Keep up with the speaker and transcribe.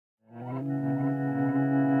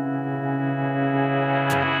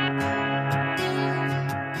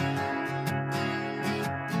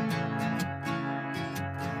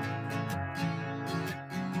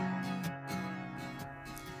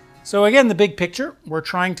So again, the big picture, we're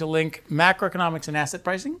trying to link macroeconomics and asset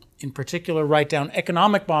pricing, in particular write down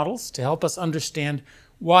economic models to help us understand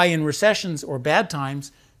why in recessions or bad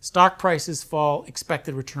times, stock prices fall,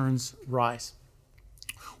 expected returns rise.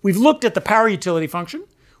 We've looked at the power utility function.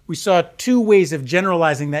 We saw two ways of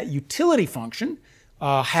generalizing that utility function,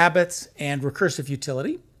 habits and recursive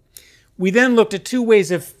utility. We then looked at two ways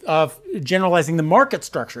of generalizing the market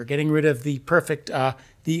structure, getting rid of the perfect,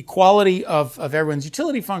 the equality of everyone's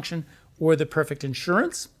utility function or the perfect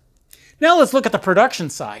insurance. Now let's look at the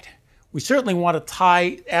production side. We certainly want to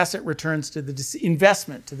tie asset returns to the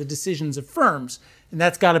investment, to the decisions of firms, and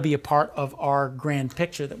that's got to be a part of our grand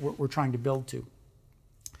picture that we're trying to build to.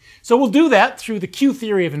 So we'll do that through the Q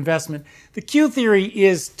theory of investment. The Q theory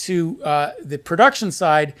is to the production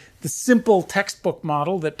side, the simple textbook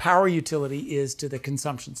model that power utility is to the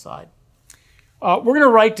consumption side. We're going to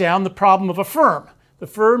write down the problem of a firm. The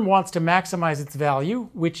firm wants to maximize its value,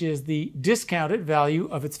 which is the discounted value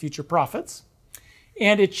of its future profits,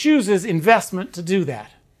 and it chooses investment to do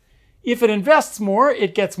that. If it invests more,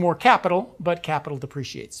 it gets more capital, but capital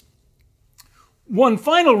depreciates. One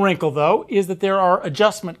final wrinkle, though, is that there are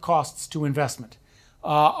adjustment costs to investment.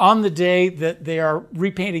 On the day that they are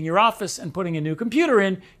repainting your office and putting a new computer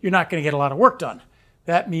in, you're not going to get a lot of work done.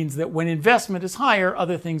 That means that when investment is higher,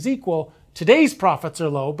 other things equal, today's profits are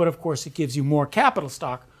low, but of course it gives you more capital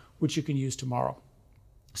stock, which you can use tomorrow.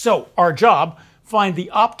 So our job, find the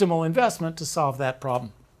optimal investment to solve that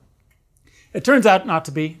problem. It turns out not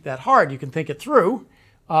to be that hard. You can think it through.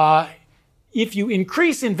 If you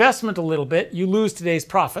increase investment a little bit, you lose today's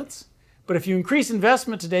profits. But if you increase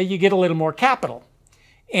investment today, you get a little more capital.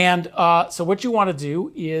 And so what you want to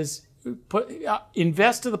do is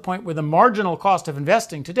invest to the point where the marginal cost of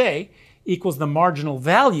investing today equals the marginal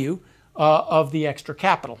value of the extra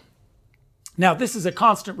capital. Now, this is a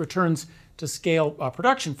constant returns to scale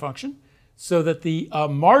production function, so that the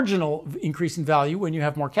marginal increase in value when you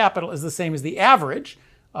have more capital is the same as the average,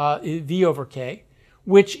 V over K,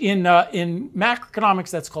 which in macroeconomics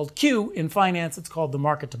that's called Q, in finance it's called the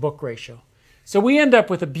market to book ratio. So we end up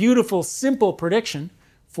with a beautiful, simple prediction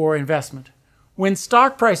for investment. When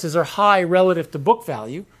stock prices are high relative to book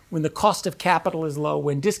value, when the cost of capital is low,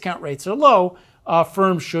 when discount rates are low,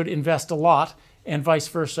 firms should invest a lot, and vice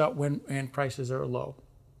versa when prices are low.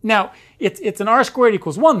 Now, it's an R squared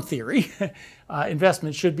equals 1 theory.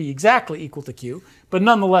 Investment should be exactly equal to Q, but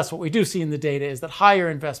nonetheless, what we do see in the data is that higher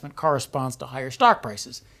investment corresponds to higher stock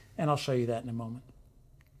prices, and I'll show you that in a moment.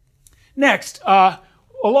 Next, a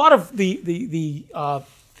lot of the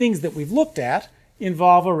things that we've looked at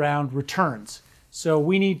involve around returns. So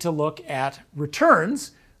we need to look at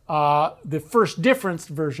returns, the first difference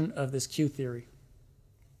version of this Q theory.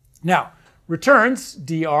 Now, returns,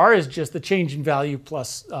 DR, is just the change in value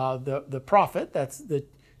plus the profit. That's the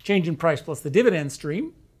change in price plus the dividend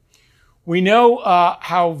stream. We know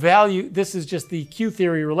how value, this is just the Q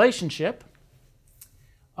theory relationship.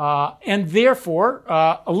 And therefore,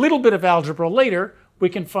 a little bit of algebra later, we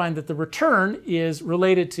can find that the return is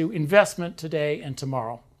related to investment today and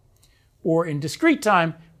tomorrow. Or in discrete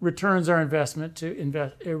time, returns are investment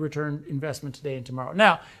to return investment today and tomorrow.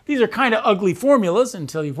 Now, these are kind of ugly formulas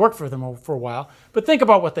until you've worked for them for a while, but think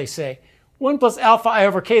about what they say. 1 plus alpha I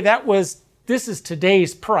over K, this is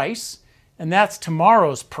today's price, and that's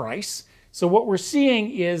tomorrow's price. So what we're seeing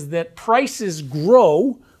is that prices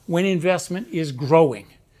grow when investment is growing.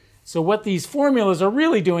 So what these formulas are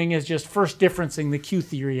really doing is just first differencing the Q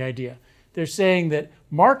theory idea. They're saying that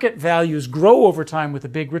market values grow over time with a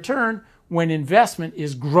big return when investment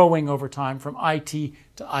is growing over time from IT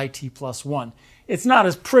to IT plus 1. It's not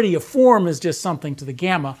as pretty a form as just something to the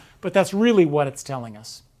gamma, but that's really what it's telling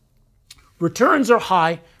us. Returns are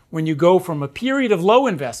high when you go from a period of low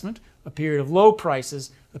investment, a period of low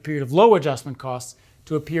prices, a period of low adjustment costs,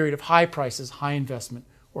 to a period of high prices, high investment,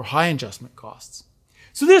 or high adjustment costs.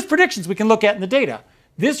 So there's predictions we can look at in the data.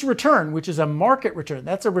 This return, which is a market return,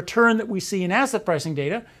 that's a return that we see in asset pricing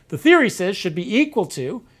data, the theory says should be equal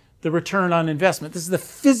to the return on investment. This is the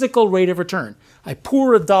physical rate of return. I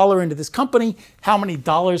pour $1 into this company. How many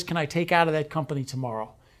dollars can I take out of that company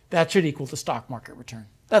tomorrow? That should equal the stock market return.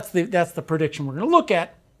 That's the prediction we're going to look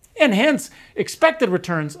at. And hence, expected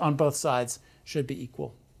returns on both sides should be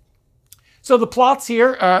equal. So the plots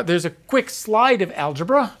here, there's a quick slide of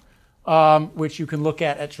algebra, which you can look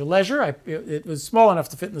at your leisure. It was small enough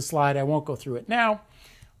to fit in the slide. I won't go through it now.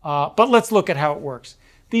 But let's look at how it works.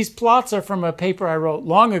 These plots are from a paper I wrote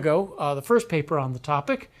long ago, the first paper on the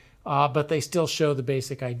topic, but they still show the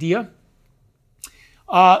basic idea.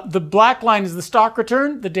 The black line is the stock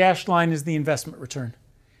return. The dashed line is the investment return.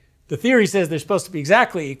 The theory says they're supposed to be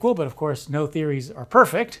exactly equal, but of course no theories are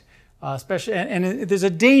perfect. especially, and there's a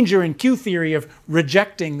danger in Q theory of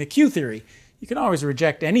rejecting the Q theory. You can always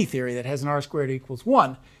reject any theory that has an R squared equals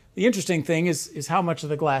 1. The interesting thing is how much of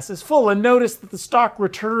the glass is full. And notice that the stock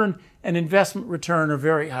return and investment return are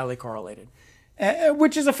very highly correlated,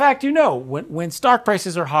 which is a fact you know. When stock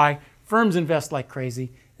prices are high, firms invest like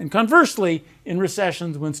crazy. And conversely, in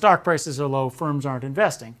recessions, when stock prices are low, firms aren't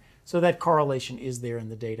investing. So that correlation is there in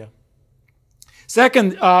the data.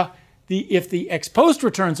 Second, if the ex post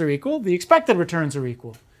returns are equal, the expected returns are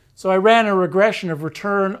equal. So I ran a regression of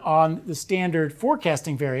return on the standard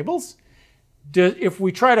forecasting variables. If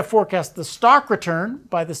we try to forecast the stock return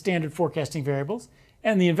by the standard forecasting variables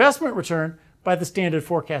and the investment return by the standard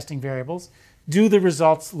forecasting variables, do the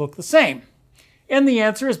results look the same? And the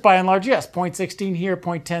answer is by and large yes. 0.16 here,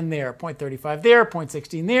 0.10 there, 0.35 there,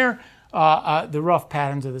 0.16 there. The rough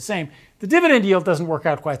patterns are the same. The dividend yield doesn't work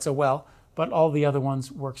out quite so well, but all the other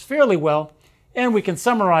ones works fairly well. And we can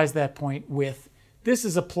summarize that point with this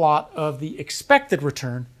is a plot of the expected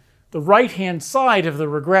return, the right-hand side of the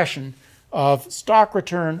regression of stock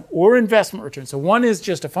return or investment return. So one is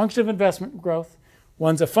just a function of investment growth.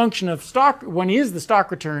 One's a function of stock. One is the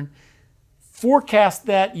stock return. Forecast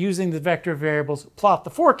that using the vector variables, plot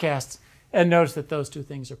the forecasts, and notice that those two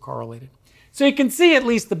things are correlated. So you can see at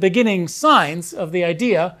least the beginning signs of the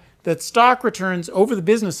idea that stock returns over the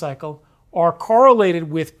business cycle are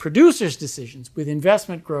correlated with producers' decisions, with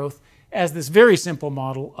investment growth, as this very simple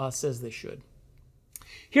model says they should.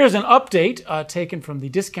 Here's an update taken from the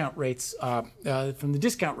discount rates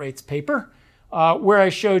paper, where I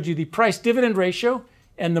showed you the price-dividend ratio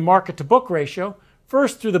and the market-to-book ratio,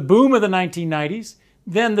 first through the boom of the 1990s,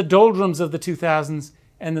 then the doldrums of the 2000s,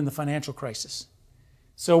 and then the financial crisis.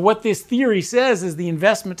 So what this theory says is the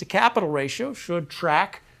investment-to-capital ratio should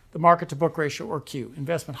track the market-to-book ratio, or Q.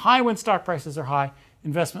 Investment high when stock prices are high,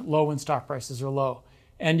 investment low when stock prices are low.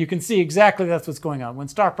 And you can see exactly that's what's going on. When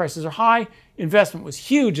stock prices are high, investment was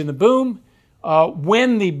huge in the boom.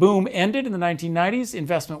 When the boom ended in the 1990s,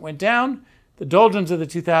 investment went down, the doldrums of the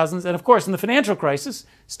 2000s, and of course in the financial crisis,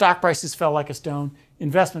 stock prices fell like a stone,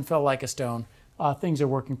 investment fell like a stone. Things are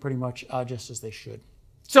working pretty much just as they should.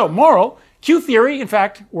 So moral, Q theory, in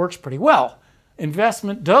fact, works pretty well.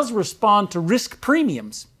 Investment does respond to risk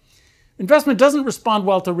premiums. Investment doesn't respond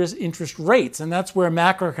well to interest rates, and that's where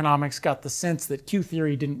macroeconomics got the sense that Q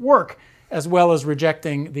theory didn't work, as well as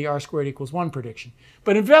rejecting the R squared equals 1 prediction.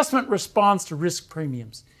 But investment responds to risk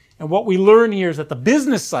premiums. And what we learn here is that the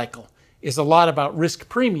business cycle is a lot about risk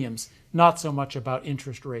premiums, not so much about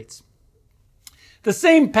interest rates. The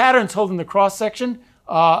same patterns hold in the cross-section.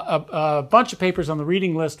 A bunch of papers on the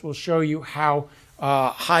reading list will show you how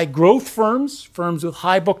high growth firms with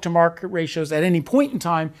high book-to-market ratios at any point in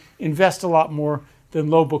time, invest a lot more than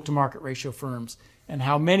low book-to-market ratio firms, and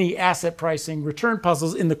how many asset pricing return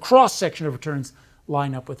puzzles in the cross-section of returns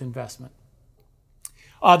line up with investment.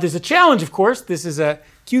 There's a challenge, of course.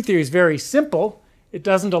 Q theory is very simple. It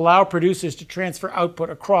doesn't allow producers to transfer output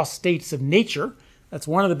across states of nature. That's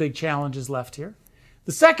one of the big challenges left here.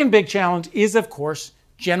 The second big challenge is, of course,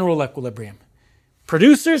 general equilibrium.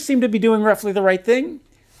 Producers seem to be doing roughly the right thing.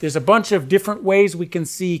 There's a bunch of different ways we can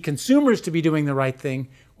see consumers to be doing the right thing.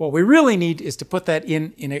 What we really need is to put that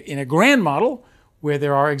in a grand model where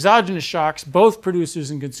there are exogenous shocks. Both producers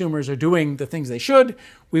and consumers are doing the things they should.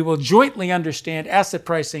 We will jointly understand asset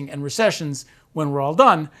pricing and recessions when we're all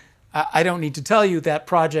done. I don't need to tell you that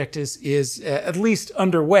project is at least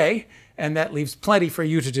underway, and that leaves plenty for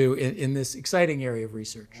you to do in this exciting area of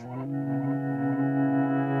research.